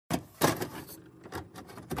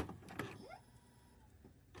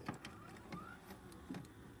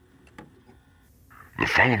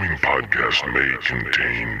following podcast may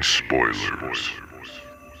contain spoilers.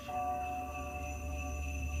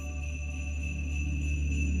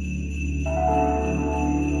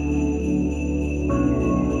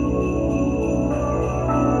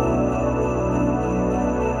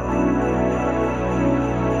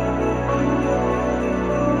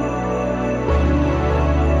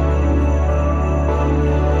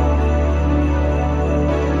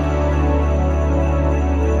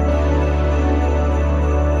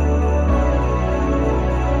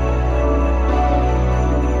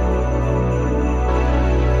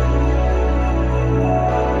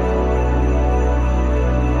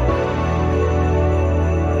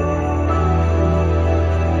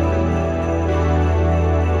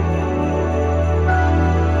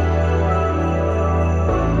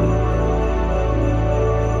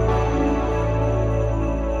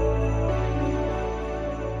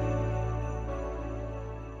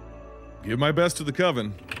 Give my best to the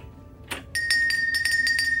coven.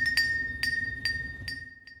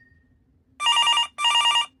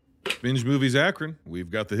 Binge Movies Akron, we've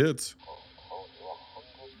got the hits.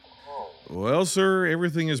 Well, sir,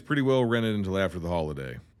 everything is pretty well rented until after the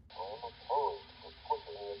holiday.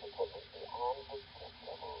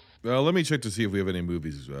 Let me check to see if we have any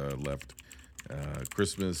movies left.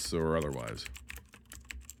 Christmas or otherwise.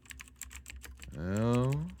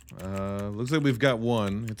 Well, looks like we've got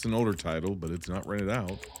one. It's an older title, but it's not rented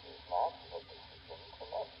out.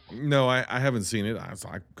 No, I haven't seen it. I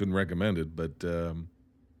couldn't recommend it, but,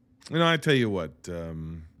 I tell you what,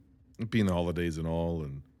 being the holidays and all,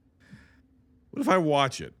 and what if I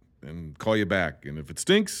watch it and call you back? And if it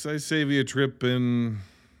stinks, I save you a trip and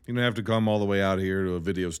you don't have to come all the way out here to a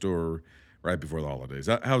video store right before the holidays.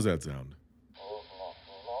 How's that sound?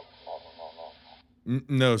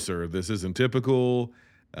 No, sir, this isn't typical,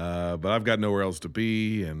 but I've got nowhere else to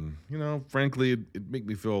be, and, frankly, it'd make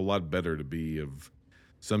me feel a lot better to be of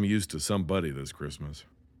some use to somebody this Christmas.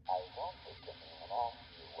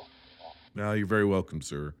 No, you're very welcome,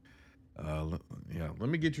 sir. Let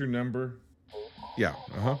me get your number.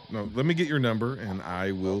 No, let me get your number, and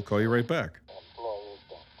I will call you right back.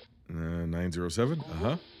 907,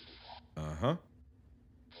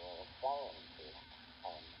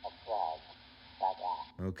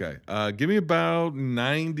 Okay, give me about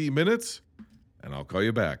 90 minutes, and I'll call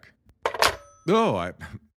you back. Oh, I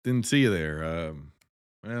didn't see you there.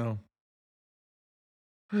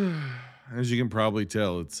 As you can probably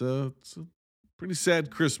tell, it's a pretty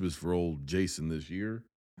sad Christmas for old Jason this year.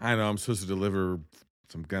 I know I'm supposed to deliver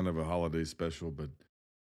some kind of a holiday special, but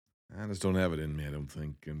I just don't have it in me, I don't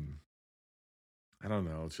think, and I don't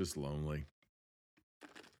know, it's just lonely.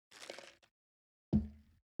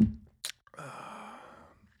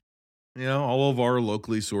 All of our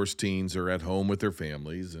locally sourced teens are at home with their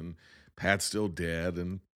families, and Pat's still dead,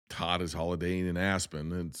 and Todd is holidaying in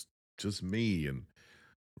Aspen, and it's just me and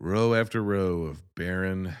row after row of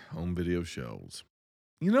barren home video shelves.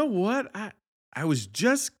 You know what? I was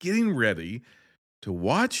just getting ready to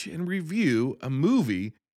watch and review a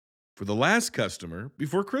movie for the last customer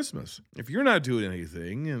before Christmas. If you're not doing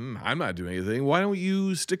anything, and I'm not doing anything, why don't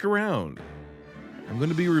you stick around? I'm going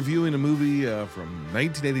to be reviewing a movie from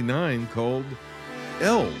 1989 called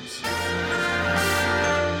Elves.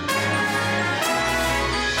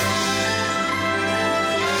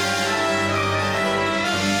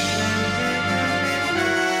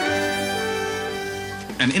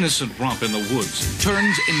 An innocent romp in the woods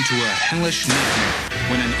turns into a hellish nightmare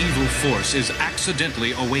when an evil force is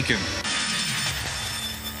accidentally awakened.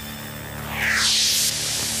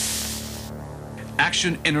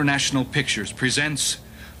 Action International Pictures presents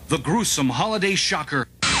the gruesome holiday shocker,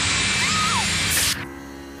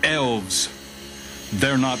 Elves.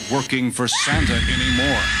 They're not working for Santa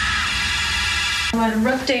anymore. I had a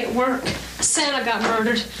rough day at work. Santa got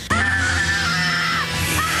murdered.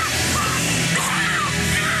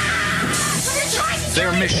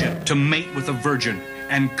 Their mission, to mate with a virgin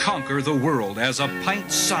and conquer the world as a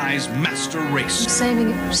pint-sized master race. I'm saving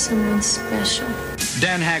it for someone special.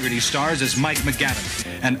 Dan Haggerty stars as Mike McGavin,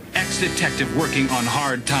 an ex-detective working on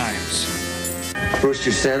hard times. First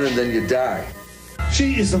you're Santa, then you die.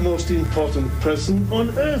 She is the most important person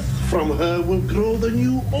on Earth. From her will grow the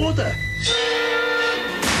new order.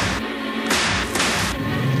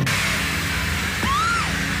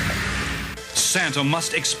 Santa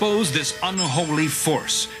must expose this unholy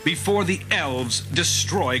force before the elves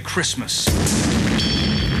destroy Christmas.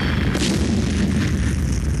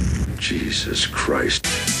 Jesus Christ.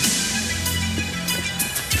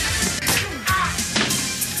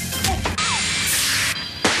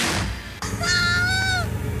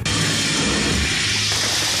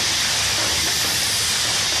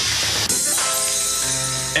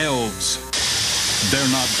 they're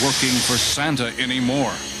not working for Santa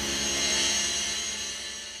anymore.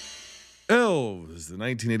 Elves, the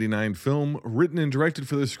 1989 film written and directed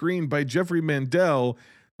for the screen by Jeffrey Mandel.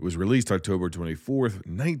 It was released October 24th,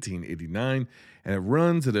 1989, and it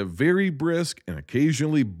runs at a very brisk and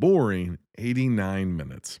occasionally boring 89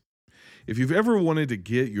 minutes. If you've ever wanted to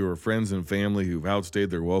get your friends and family who've outstayed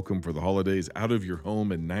their welcome for the holidays out of your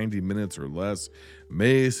home in 90 minutes or less,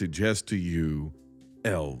 may I suggest to you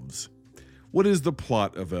Elves. What is the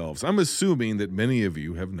plot of Elves? I'm assuming that many of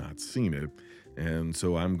you have not seen it, and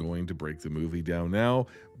so I'm going to break the movie down now,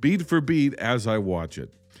 beat for beat, as I watch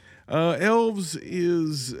it. Elves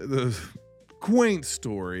is the quaint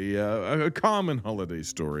story, a common holiday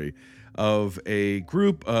story of a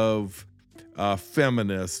group of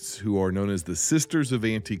feminists who are known as the Sisters of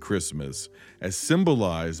Anti-Christmas, as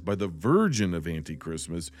symbolized by the Virgin of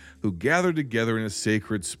Anti-Christmas, who gather together in a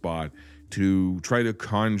sacred spot to try to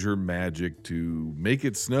conjure magic to make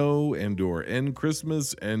it snow and or end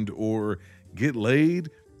Christmas and or get laid.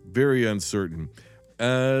 Very uncertain.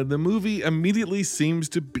 The movie immediately seems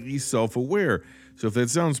to be self-aware. So if that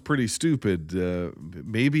sounds pretty stupid,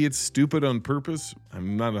 maybe it's stupid on purpose.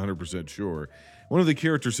 I'm not 100% sure. One of the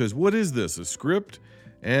characters says, "What is this, a script?"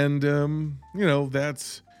 And,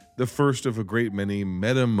 that's the first of a great many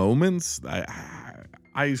meta moments.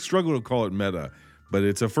 I struggle to call it meta, but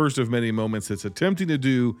it's a first of many moments that's attempting to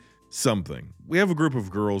do something. We have a group of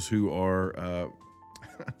girls who are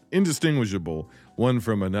indistinguishable one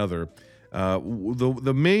from another.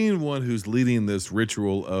 The main one who's leading this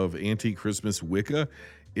ritual of anti-Christmas Wicca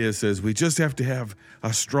says, "We just have to have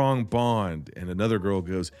a strong bond." And another girl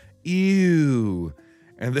goes, "Ew."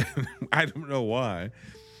 And then I don't know why.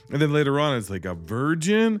 And then later on, it's like, "A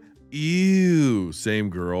virgin? Ew." Same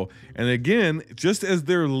girl. And again, just as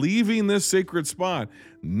they're leaving this sacred spot,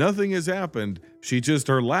 nothing has happened.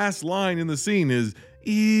 Her last line in the scene is,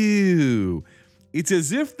 "Ew." It's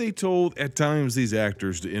as if they told at times these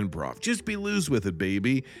actors to improv, "Just be loose with it,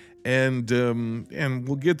 baby." And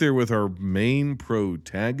we'll get there with our main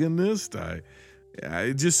protagonist.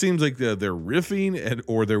 It just seems like they're riffing,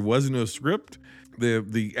 or there was no script.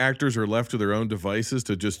 The actors are left to their own devices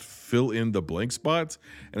to just fill in the blank spots.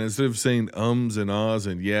 And instead of saying ums and ahs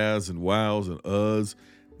and yas and wows and uhs,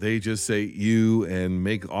 they just say "you" and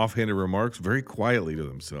make offhanded remarks very quietly to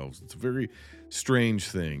themselves. It's a very strange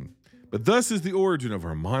thing. But thus is the origin of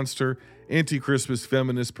our monster. Anti-Christmas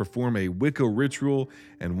feminists perform a Wicca ritual,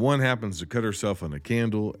 and one happens to cut herself on a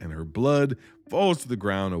candle, and her blood falls to the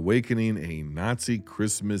ground, awakening a Nazi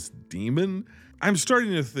Christmas demon. I'm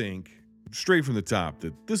starting to think, straight from the top,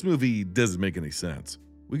 that this movie doesn't make any sense.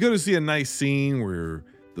 We go to see a nice scene where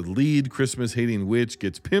the lead Christmas-hating witch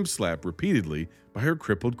gets pimp-slapped repeatedly by her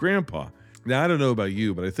crippled grandpa. Now, I don't know about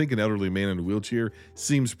you, but I think an elderly man in a wheelchair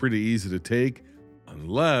seems pretty easy to take,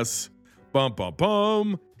 unless... bum, bum,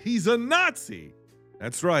 bum, he's a Nazi.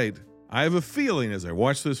 That's right. I have a feeling as I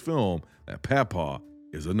watch this film that Papa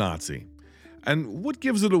is a Nazi. And what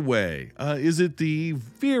gives it away? Is it the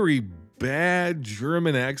very bad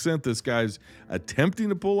German accent this guy's attempting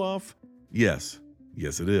to pull off? Yes.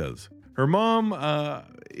 Yes, it is. Her mom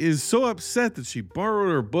is so upset that she borrowed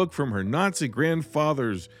her book from her Nazi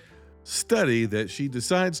grandfather's study that she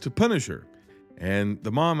decides to punish her. And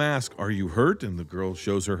the mom asks, "Are you hurt?" And the girl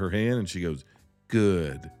shows her hand and she goes,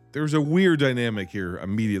 "Good." There's a weird dynamic here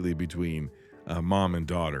immediately between mom and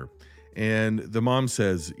daughter. And the mom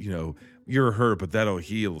says, "You're hurt, but that'll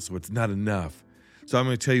heal, so it's not enough. So I'm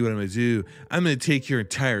going to tell you what I'm going to do. I'm going to take your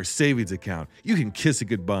entire savings account. You can kiss it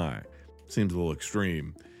goodbye." Seems a little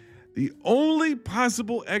extreme. The only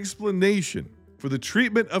possible explanation for the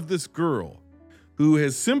treatment of this girl, who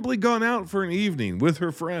has simply gone out for an evening with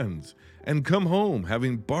her friends and come home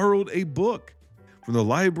having borrowed a book from the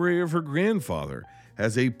library of her grandfather,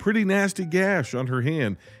 has a pretty nasty gash on her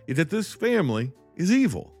hand, is that this family is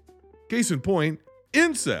evil. Case in point,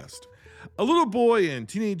 incest. A little boy in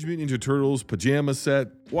Teenage Mutant Ninja Turtles pajama set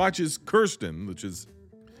watches Kirsten, which is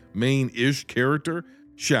main-ish character,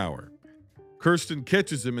 shower. Kirsten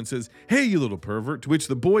catches him and says, "Hey, you little pervert," to which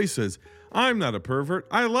the boy says, "I'm not a pervert.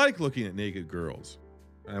 I like looking at naked girls."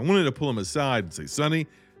 And I wanted to pull him aside and say, "Sonny,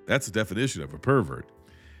 that's the definition of a pervert."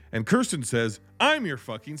 And Kirsten says, "I'm your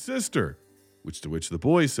fucking sister." To which the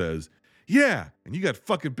boy says, "Yeah, and you got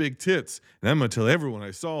fucking big tits, and I'm going to tell everyone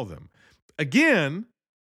I saw them." Again,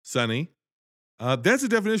 Sonny, that's the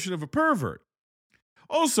definition of a pervert.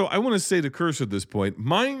 Also, I want to say to Kirsten at this point,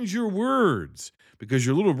 mind your words, because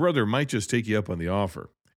your little brother might just take you up on the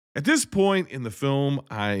offer. At this point in the film,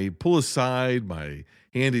 I pull aside my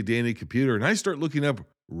handy-dandy computer and I start looking up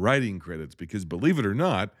writing credits because, believe it or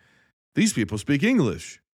not, these people speak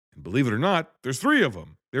English. And believe it or not, there's 3 of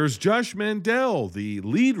them. There's Josh Mandel, the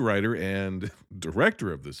lead writer and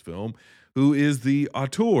director of this film, who is the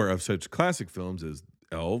auteur of such classic films as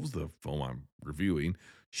Elves, the film I'm reviewing,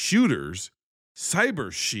 Shooters,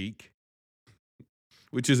 Cyber Chic,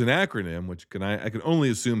 which is an acronym, which I can only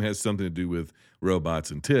assume has something to do with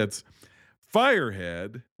robots and tits,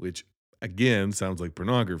 Firehead, which again sounds like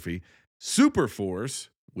pornography, Superforce,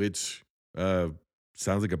 which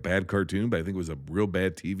sounds like a bad cartoon, but I think it was a real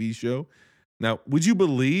bad TV show. Now, would you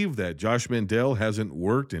believe that Josh Mandel hasn't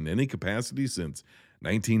worked in any capacity since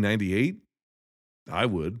 1998? I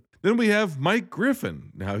would. Then we have Mike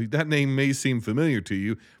Griffin. Now, that name may seem familiar to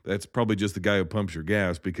you, but that's probably just the guy who pumps your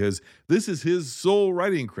gas, because this is his sole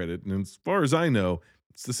writing credit, and as far as I know,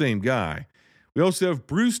 it's the same guy. We also have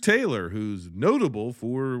Bruce Taylor, who's notable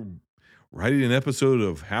for writing an episode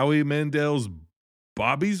of Howie Mandel's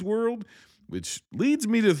Bobby's World, which leads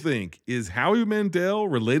me to think, is Howie Mandel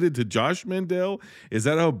related to Josh Mandel? Is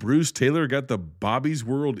that how Bruce Taylor got the Bobby's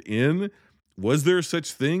World in? Was there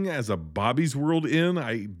such thing as a Bobby's World in?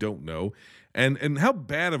 I don't know. And how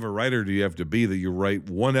bad of a writer do you have to be that you write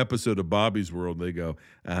one episode of Bobby's World and they go,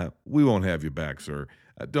 we won't have you back, sir.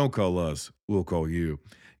 Don't call us. We'll call you.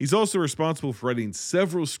 He's also responsible for writing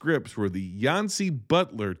several scripts for the Yancey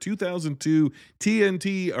Butler 2002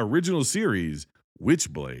 TNT original series,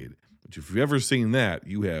 Witchblade, which if you've ever seen that,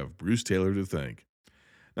 you have Bruce Taylor to thank.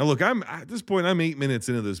 Now, look, at this point, I'm 8 minutes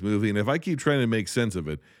into this movie, and if I keep trying to make sense of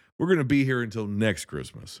it, we're going to be here until next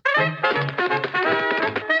Christmas.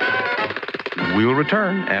 We will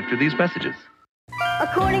return after these messages.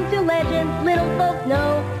 According to legend, little folks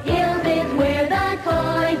know Hills is where the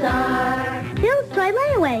toys are. Hills Toy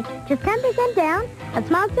Layaway, just 10% down, a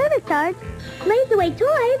small service charge. Lays away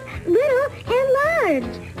toys, little and large.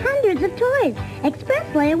 Hundreds of toys. Express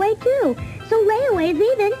layaway too. So layaway's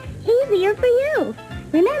even easier for you.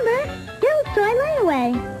 Remember, Hills Toy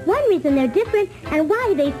Layaway. One reason they're different and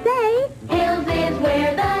why they say Hills is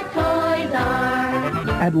where the toys are.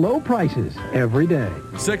 At low prices every day.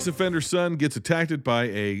 Sex offender son gets attacked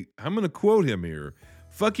by I'm going to quote him here,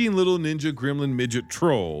 fucking little ninja gremlin midget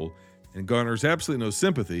troll, and garners absolutely no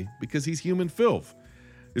sympathy because he's human filth.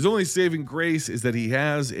 His only saving grace is that he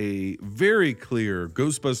has a very clear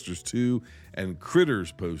Ghostbusters 2 and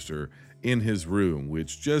Critters poster in his room,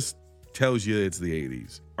 which just tells you it's the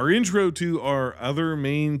 80s. Our intro to our other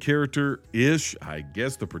main character-ish, I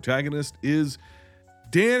guess the protagonist, is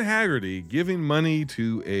Dan Haggerty giving money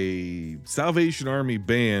to a Salvation Army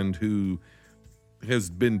band who has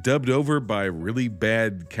been dubbed over by really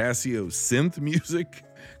bad Casio synth music.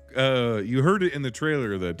 You heard it in the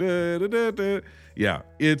trailer, the da, da, da, da. Yeah,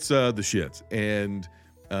 it's the shits, and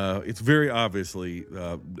it's very obviously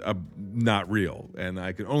not real, and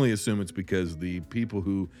I can only assume it's because the people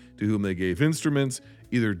to whom they gave instruments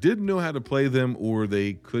either didn't know how to play them or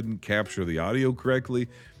they couldn't capture the audio correctly,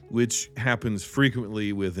 which happens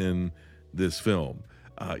frequently within this film.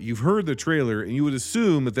 You've heard the trailer, and you would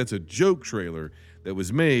assume that that's a joke trailer that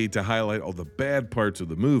was made to highlight all the bad parts of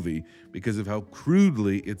the movie because of how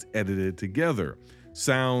crudely it's edited together.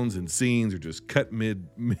 Sounds and scenes are just cut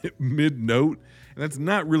mid-note, and that's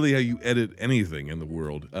not really how you edit anything in the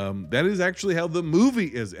world. That is actually how the movie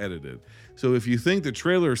is edited. So if you think the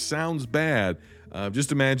trailer sounds bad,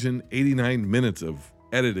 just imagine 89 minutes of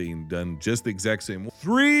editing done just the exact same way.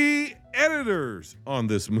 3 editors on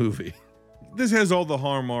this movie. This has all the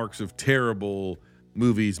hallmarks of terrible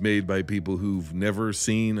movies made by people who've never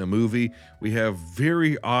seen a movie. We have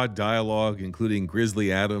very odd dialogue, including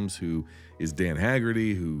Grizzly Adams, who is Dan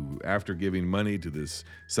Haggerty, who, after giving money to this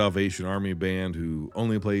Salvation Army band who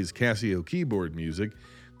only plays Casio keyboard music,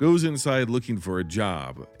 goes inside looking for a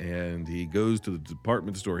job. And he goes to the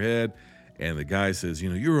department store head, and the guy says,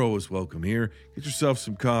 you're always welcome here. Get yourself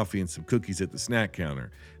some coffee and some cookies at the snack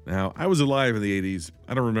counter. Now, I was alive in the 80s.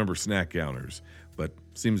 I don't remember snack counters, but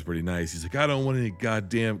seems pretty nice. He's like, I don't want any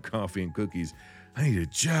goddamn coffee and cookies. I need a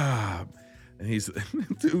job. And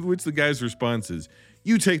which the guy's response is,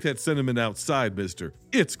 you take that sentiment outside, mister.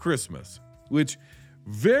 It's Christmas. Which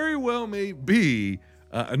very well may be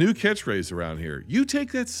a new catchphrase around here. You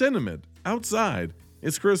take that sentiment outside.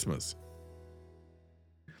 It's Christmas.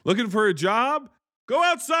 Looking for a job? Go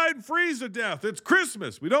outside and freeze to death. It's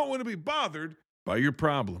Christmas. We don't want to be bothered by your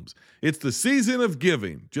problems. It's the season of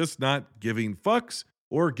giving, just not giving fucks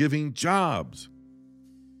or giving jobs.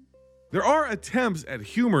 There are attempts at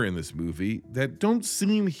humor in this movie that don't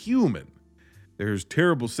seem human. There's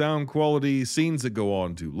terrible sound quality, scenes that go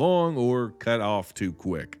on too long, or cut off too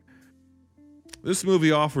quick. This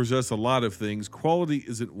movie offers us a lot of things. Quality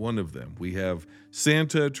isn't one of them. We have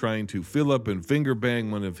Santa trying to fill up and finger bang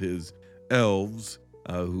one of his elves,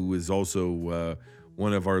 who is also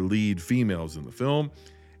one of our lead females in the film.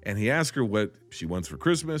 And he asks her what she wants for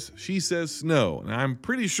Christmas. She says snow. And I'm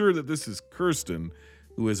pretty sure that this is Kirsten,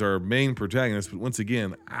 who is our main protagonist. But once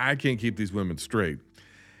again, I can't keep these women straight.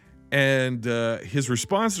 And his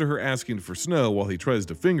response to her asking for snow while he tries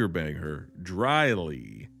to finger bang her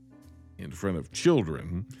dryly in front of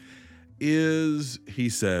children is, he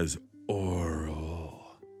says,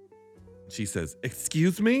 oral. She says,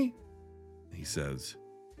 excuse me? He says,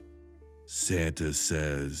 Santa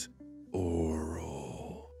says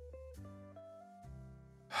oral.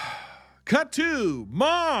 Cut to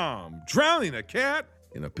mom drowning a cat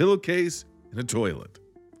in a pillowcase in a toilet.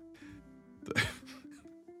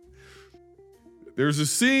 There's a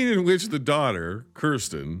scene in which the daughter,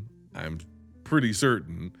 Kirsten, I'm pretty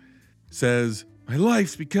certain, says, my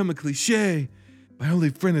life's become a cliche. My only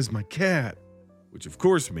friend is my cat. Which of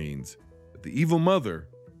course means that the evil mother,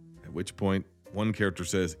 at which point one character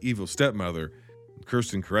says evil stepmother, and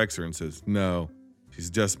Kirsten corrects her and says, no, she's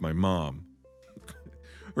just my mom.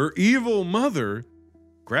 Her evil mother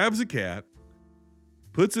grabs a cat,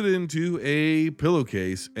 puts it into a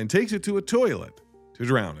pillowcase, and takes it to a toilet to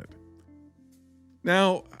drown it.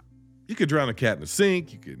 Now, you could drown a cat in a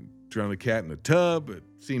sink, you could drown a cat in a tub. It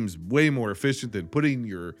seems way more efficient than putting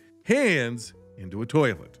your hands into a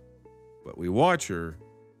toilet. But we watch her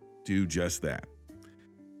do just that.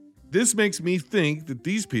 This makes me think that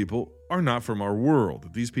these people are not from our world,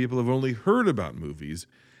 that these people have only heard about movies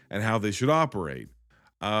and how they should operate.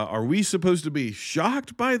 Are we supposed to be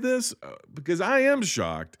shocked by this? Because I am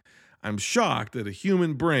shocked. I'm shocked that a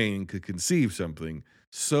human brain could conceive something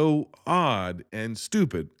so odd and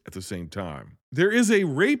stupid at the same time. There is a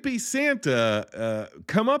rapey Santa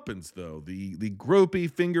comeuppance, though. The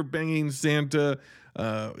gropey, finger-banging Santa,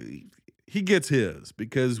 he gets his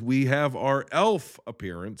because we have our elf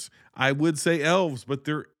appearance. I would say elves, but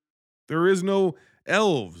there is no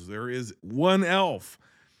elves. There is one elf.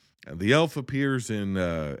 And the elf appears in,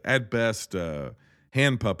 at best,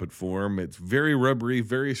 hand puppet form. It's very rubbery,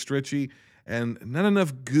 very stretchy, and not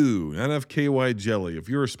enough goo, not enough KY jelly. If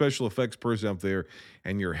you're a special effects person out there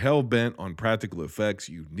and you're hell-bent on practical effects,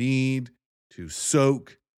 you need to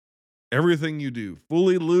soak everything you do,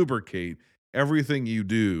 fully lubricate everything you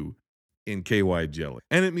do in KY jelly.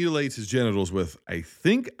 And it mutilates his genitals with, I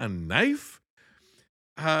think, a knife?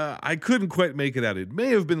 I couldn't quite make it out. It may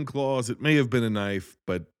have been claws, it may have been a knife,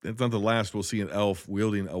 but it's not the last we'll see an elf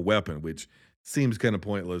wielding a weapon, which seems kind of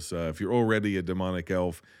pointless. If you're already a demonic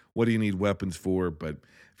elf, what do you need weapons for? But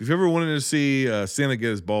if you've ever wanted to see Santa get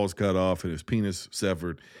his balls cut off and his penis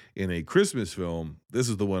severed in a Christmas film, this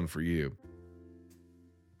is the one for you.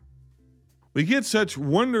 We get such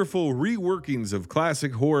wonderful reworkings of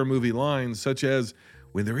classic horror movie lines, such as,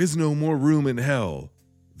 when there is no more room in hell,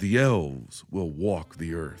 the elves will walk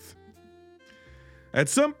the earth. At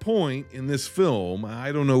some point in this film,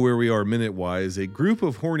 I don't know where we are minute-wise, a group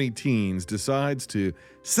of horny teens decides to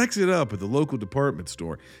sex it up at the local department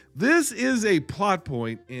store. This is a plot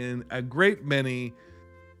point in a great many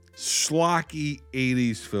schlocky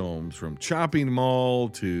 80s films, from Chopping Mall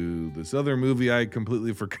to this other movie I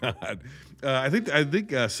completely forgot. I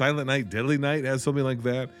think Silent Night, Deadly Night has something like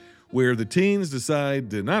that, where the teens decide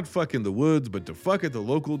to not fuck in the woods, but to fuck at the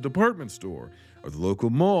local department store or the local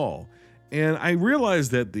mall. And I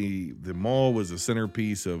realized that the mall was a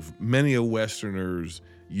centerpiece of many a Westerner's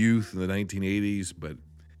youth in the 1980s, but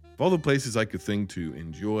of all the places I could think to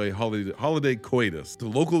enjoy holiday coitus, the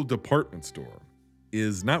local department store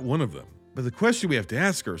is not one of them. But the question we have to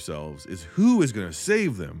ask ourselves is, who is going to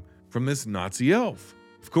save them from this Nazi elf?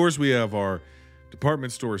 Of course, we have our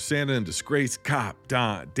department store Santa and disgrace cop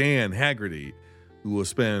Dan Haggerty, who will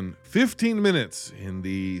spend 15 minutes in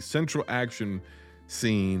the central action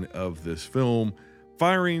scene of this film,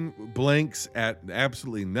 firing blanks at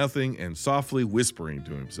absolutely nothing and softly whispering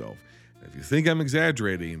to himself. If you think I'm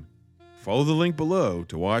exaggerating, follow the link below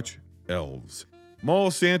to watch Elves.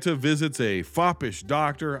 Mall Santa visits a foppish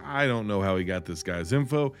doctor. I don't know how he got this guy's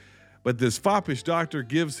info, but this foppish doctor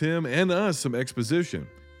gives him and us some exposition.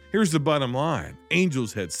 Here's the bottom line.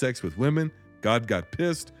 Angels had sex with women. God got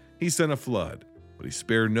pissed. He sent a flood, but he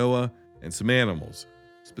spared Noah and some animals.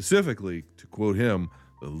 Specifically, to quote him,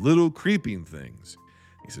 the little creeping things.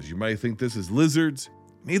 He says, you might think this is lizards,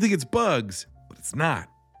 you may think it's bugs, but it's not.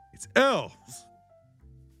 It's elves.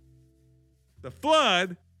 The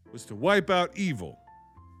flood was to wipe out evil,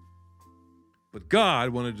 but God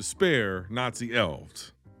wanted to spare Nazi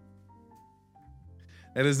elves.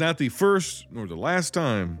 That is not the first nor the last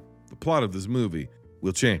time the plot of this movie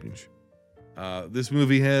will change. This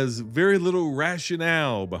movie has very little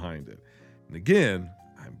rationale behind it. And again,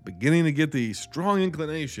 I'm beginning to get the strong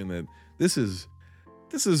inclination that this is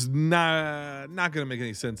not going to make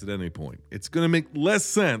any sense at any point. It's going to make less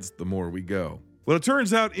sense the more we go. Well, it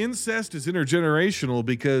turns out incest is intergenerational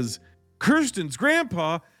because Kirsten's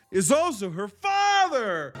grandpa is also her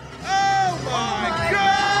father. Oh my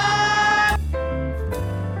God!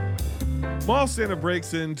 Mall Santa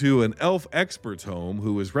breaks into an elf expert's home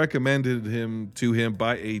who was recommended to him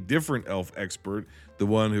by a different elf expert, the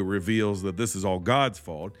one who reveals that this is all God's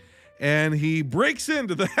fault. And he breaks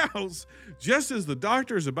into the house just as the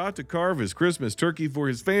doctor is about to carve his Christmas turkey for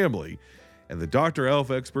his family. And the Dr. Elf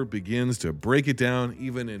expert begins to break it down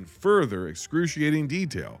even in further excruciating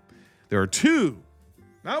detail. There are two,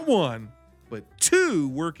 not one, but two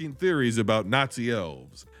working theories about Nazi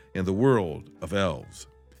elves and the world of elves.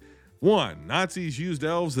 One, Nazis used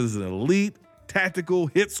elves as an elite tactical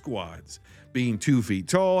hit squads, being 2 feet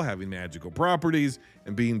tall, having magical properties,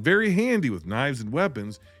 and being very handy with knives and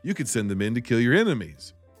weapons. You could send them in to kill your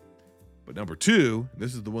enemies. But number two,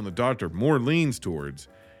 this is the one the doctor more leans towards,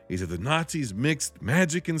 is that the Nazis mixed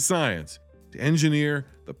magic and science to engineer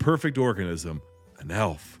the perfect organism, an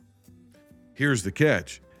elf. Here's the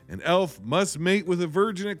catch. An elf must mate with a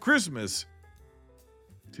virgin at Christmas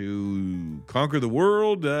to conquer the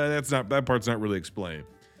world. That part's not really explained.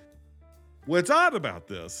 What's odd about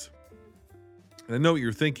this, and I know what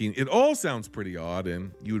you're thinking, it all sounds pretty odd,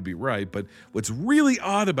 and you would be right, but what's really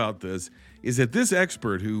odd about this is that this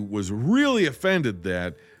expert who was really offended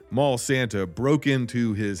that Mall Santa broke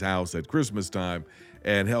into his house at Christmas time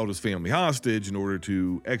and held his family hostage in order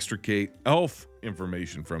to extricate elf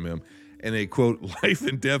information from him in a, quote, life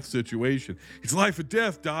and death situation. It's life and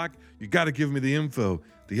death, Doc. You got to give me the info.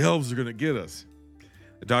 The elves are going to get us.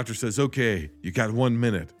 The doctor says, okay, you got 1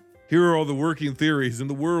 minute. Here are all the working theories in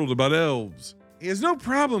the world about elves. He has no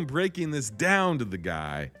problem breaking this down to the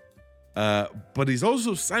guy, but he's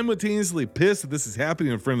also simultaneously pissed that this is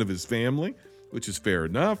happening in front of his family, which is fair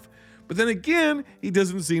enough. But then again, he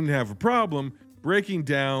doesn't seem to have a problem breaking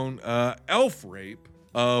down elf rape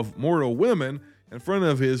of mortal women in front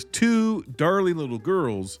of his two darling little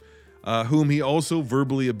girls, whom he also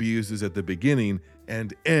verbally abuses at the beginning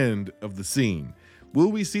and end of the scene.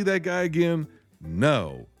 Will we see that guy again?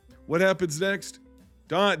 No. What happens next?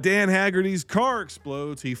 Dan Haggerty's car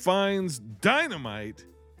explodes. He finds dynamite,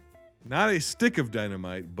 not a stick of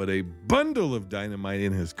dynamite, but a bundle of dynamite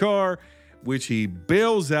in his car, which he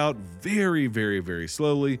bails out very, very, very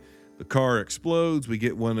slowly. The car explodes. We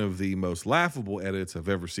get one of the most laughable edits I've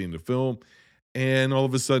ever seen in a film. And all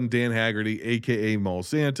of a sudden, Dan Haggerty, a.k.a. Mall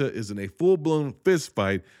Santa, is in a full-blown fist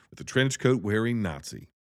fight with a trench coat wearing Nazi.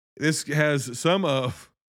 This has some of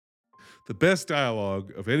the best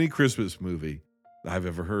dialogue of any Christmas movie I've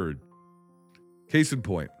ever heard. Case in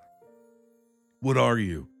point. What are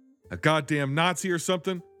you? A goddamn Nazi or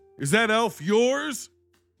something? Is that elf yours?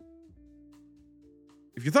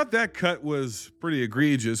 If you thought that cut was pretty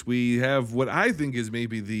egregious, we have what I think is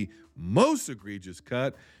maybe the most egregious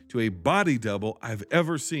cut to a body double I've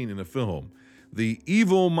ever seen in a film. The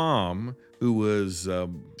evil mom who was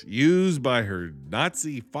used by her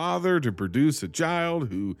Nazi father to produce a child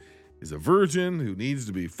who is a virgin, who needs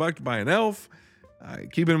to be fucked by an elf.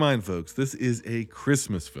 Keep in mind, folks, this is a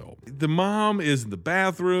Christmas film. The mom is in the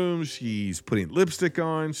bathroom. She's putting lipstick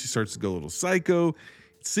on. She starts to go a little psycho.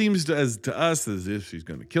 It seems to us as if she's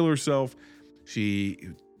going to kill herself. She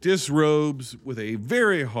disrobes with a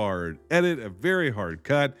very hard edit, a very hard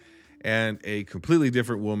cut, and a completely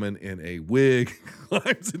different woman in a wig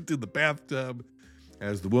climbs into the bathtub.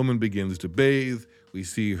 As the woman begins to bathe, we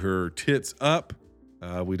see her tits up.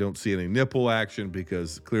 We don't see any nipple action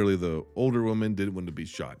because clearly the older woman didn't want to be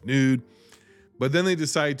shot nude. But then they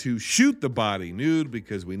decide to shoot the body nude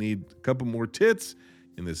because we need a couple more tits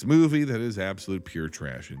in this movie that is absolute pure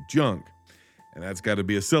trash and junk. And that's got to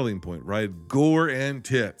be a selling point, right? Gore and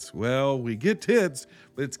tits. Well, we get tits,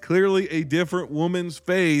 but it's clearly a different woman's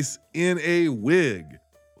face in a wig.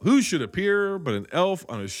 Who should appear but an elf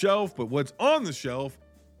on a shelf? But what's on the shelf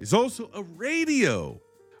is also a radio.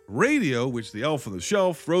 Radio, which the elf on the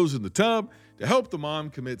shelf throws in the tub to help the mom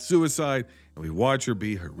commit suicide, and we watch her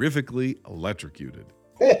be horrifically electrocuted.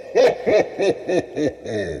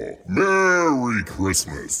 Merry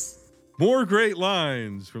Christmas. More great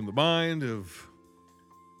lines from the mind of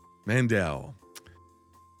Mandel.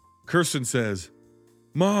 Kirsten says,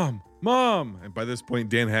 Mom, and by this point,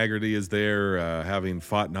 Dan Haggerty is there having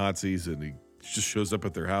fought Nazis, and he just shows up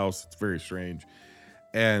at their house. It's very strange.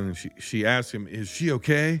 And she asks him, is she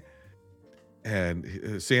okay?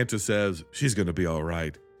 And Santa says, she's going to be all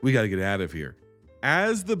right. We got to get out of here.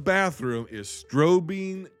 As the bathroom is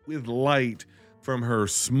strobing with light, from her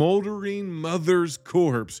smoldering mother's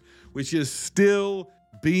corpse, which is still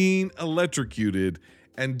being electrocuted,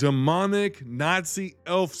 and demonic Nazi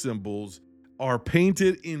elf symbols are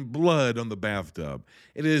painted in blood on the bathtub.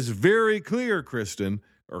 It is very clear, Kirsten,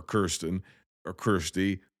 or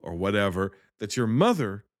Kirsty, or whatever, that your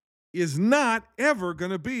mother is not ever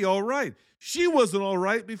going to be all right. She wasn't all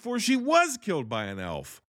right before she was killed by an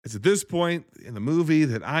elf. It's at this point in the movie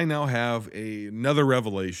that I now have another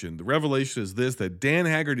revelation. The revelation is this, that Dan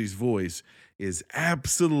Haggerty's voice is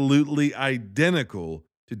absolutely identical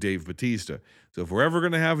to Dave Bautista. So if we're ever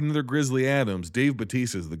going to have another Grizzly Adams, Dave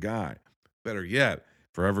Bautista is the guy. Better yet,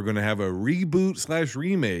 if we're ever going to have a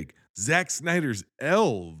reboot/remake, Zack Snyder's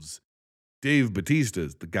Elves, Dave Bautista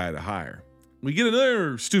is the guy to hire. We get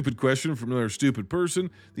another stupid question from another stupid person,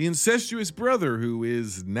 the incestuous brother who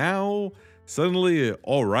is now suddenly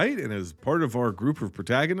all right and is part of our group of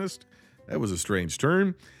protagonists. That was a strange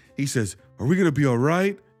turn. He says, "Are we going to be all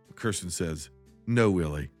right?" Kirsten says, "No,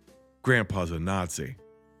 Willie. Grandpa's a Nazi."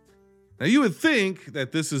 Now, you would think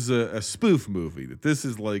that this is a spoof movie, that this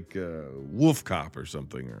is like Wolf Cop or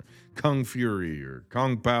something, or Kung Fury, or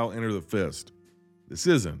Kung Pao Enter the Fist. This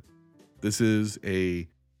isn't. This is a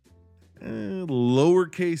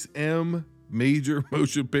lowercase m major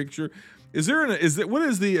motion picture. We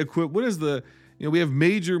have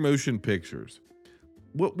major motion pictures.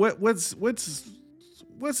 What's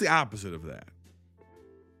the opposite of that?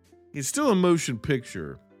 It's still a motion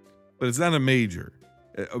picture, but it's not a major.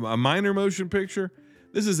 A minor motion picture?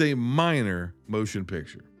 This is a minor motion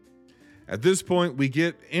picture. At this point, we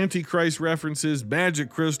get Antichrist references, magic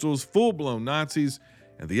crystals, full-blown Nazis,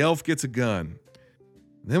 and the elf gets a gun.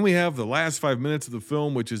 Then we have the last 5 minutes of the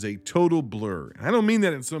film, which is a total blur. And I don't mean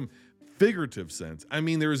that in some figurative sense. I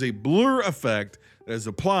mean there is a blur effect that is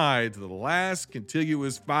applied to the last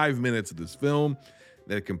contiguous 5 minutes of this film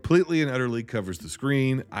that completely and utterly covers the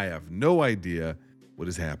screen. I have no idea what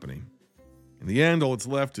is happening. In the end, all that's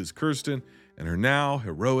left is Kirsten and her now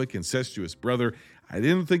heroic incestuous brother. I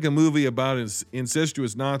didn't think a movie about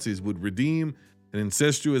incestuous Nazis would redeem an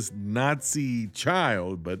incestuous Nazi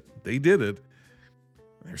child, but they did it.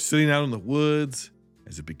 They're sitting out in the woods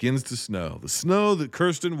as it begins to snow. The snow that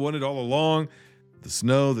Kirsten wanted all along. The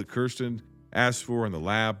snow that Kirsten asked for in the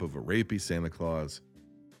lap of a rapey Santa Claus.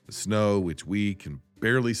 The snow which we can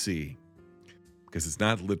barely see because it's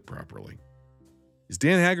not lit properly. Is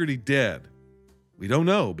Dan Haggerty dead? We don't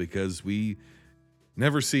know because we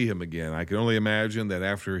never see him again. I can only imagine that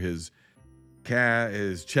after his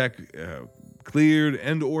check cleared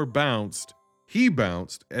and or bounced, he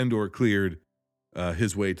bounced and or cleared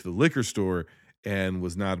his way to the liquor store and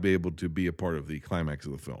was not able to be a part of the climax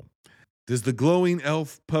of the film. Does the glowing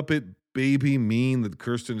elf puppet baby mean that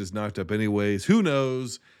Kirsten is knocked up anyways? Who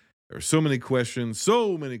knows? There are so many questions,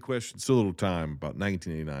 so little time about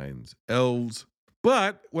 1989's Elves.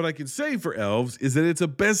 But what I can say for Elves is that it's a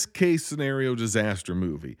best case scenario disaster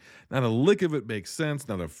movie. Not a lick of it makes sense.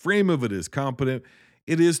 Not a frame of it is competent.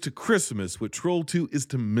 It is to Christmas what Troll 2 is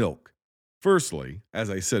to milk. Firstly,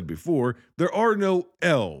 as I said before, there are no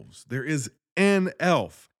elves. There is an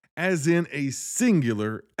elf, as in a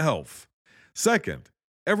singular elf. Second,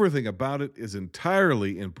 everything about it is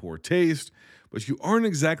entirely in poor taste, but you aren't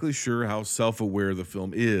exactly sure how self-aware the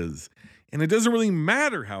film is. And it doesn't really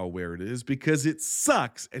matter how aware it is because it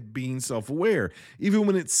sucks at being self-aware. Even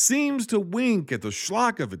when it seems to wink at the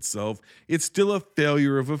schlock of itself, it's still a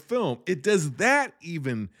failure of a film. It does that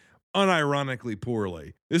even unironically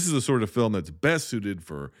poorly. This is the sort of film that's best suited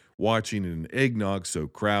for watching in an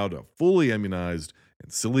eggnog-soaked crowd of fully immunized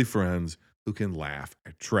and silly friends who can laugh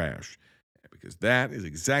at trash. Because that is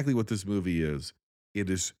exactly what this movie is. It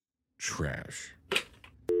is trash.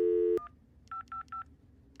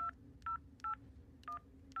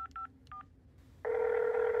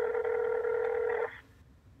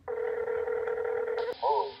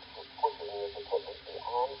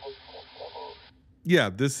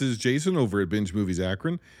 Yeah, this is Jason over at Binge Movies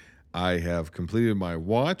Akron. I have completed my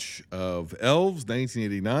watch of Elves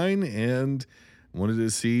 1989 and wanted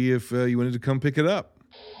to see if you wanted to come pick it up.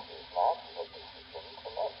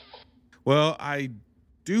 Well, I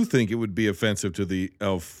do think it would be offensive to the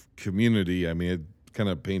elf community. I mean, it kind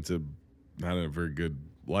of paints not in a very good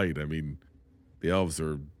light. I mean, the elves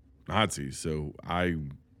are Nazis, so I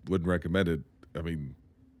wouldn't recommend it. I mean,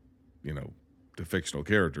 to fictional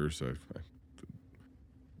characters. So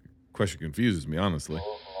question confuses me, honestly.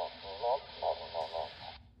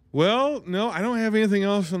 Well, no, I don't have anything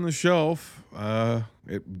else on the shelf.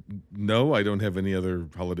 No, I don't have any other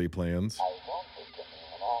holiday plans.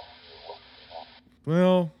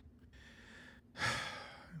 Well,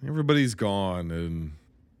 everybody's gone,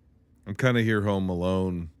 and I'm kind of here home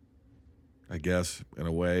alone, I guess, in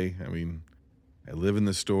a way. I mean, I live in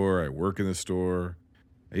the store. I work in the store.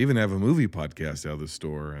 I even have a movie podcast out of the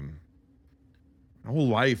store. And my whole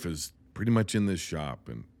life is pretty much in this shop.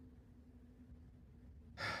 And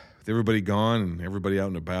with everybody gone and everybody out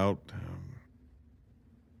and about,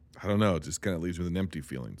 I don't know. It just kind of leaves me with an empty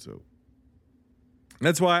feeling. So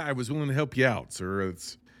that's why I was willing to help you out, sir.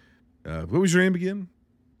 It's what was your name again?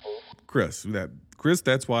 Chris. Chris,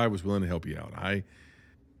 that's why I was willing to help you out. I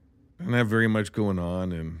don't have very much going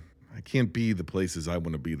on, and I can't be the places I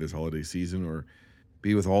want to be this holiday season or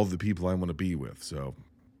be with all the people I want to be with. So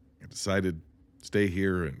I decided to stay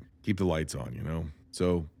here and keep the lights on, you know?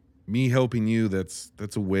 So me helping you, that's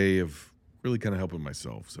a way of really kind of helping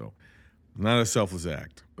myself. So not a selfless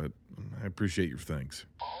act, but I appreciate your thanks.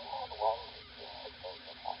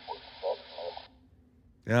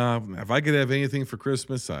 Yeah, if I could have anything for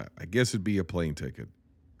Christmas, I guess it'd be a plane ticket.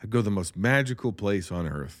 I'd go to the most magical place on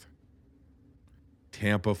earth.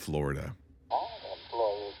 Tampa, Florida.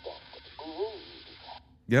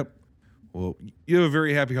 Yep. Well, you have a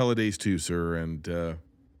very happy holidays too, sir, and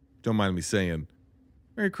don't mind me saying,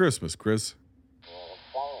 Merry Christmas, Chris.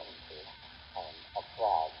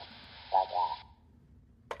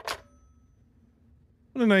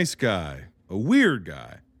 What a nice guy. A weird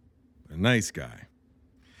guy. A nice guy.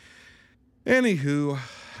 Anywho,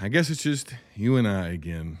 I guess it's just you and I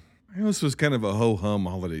again. I know this was kind of a ho-hum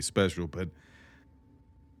holiday special, but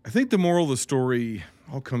I think the moral of the story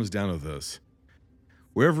all comes down to this.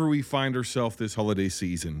 Wherever we find ourselves this holiday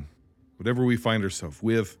season, whatever we find ourselves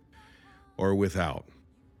with or without,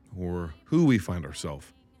 or who we find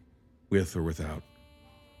ourselves with or without,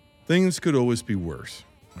 things could always be worse.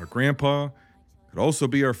 Our grandpa could also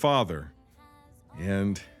be our father,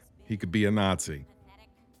 and he could be a Nazi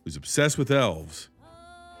who's obsessed with elves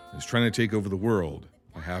and is trying to take over the world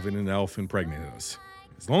by having an elf impregnate us.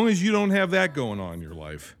 As long as you don't have that going on in your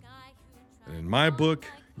life, and in my book,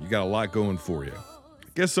 you got a lot going for you. I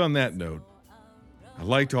guess on that note, I'd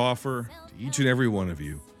like to offer to each and every one of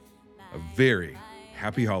you a very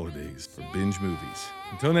happy holidays for Binge Movies.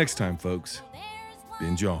 Until next time, folks,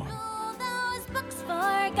 binge on. Those books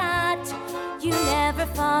forgot, you never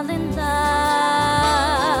fall in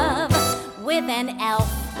love with an elf.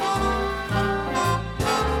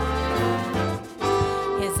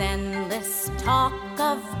 His endless talk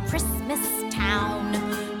of Christmas Town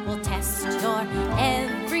will test your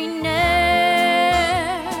every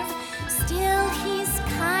nerve. Still, he's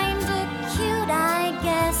kinda cute, I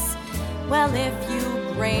guess. Well, if you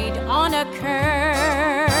grade on a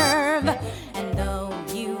curve. And though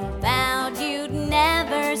you vowed you'd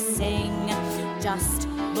never sing, just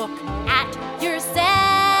look at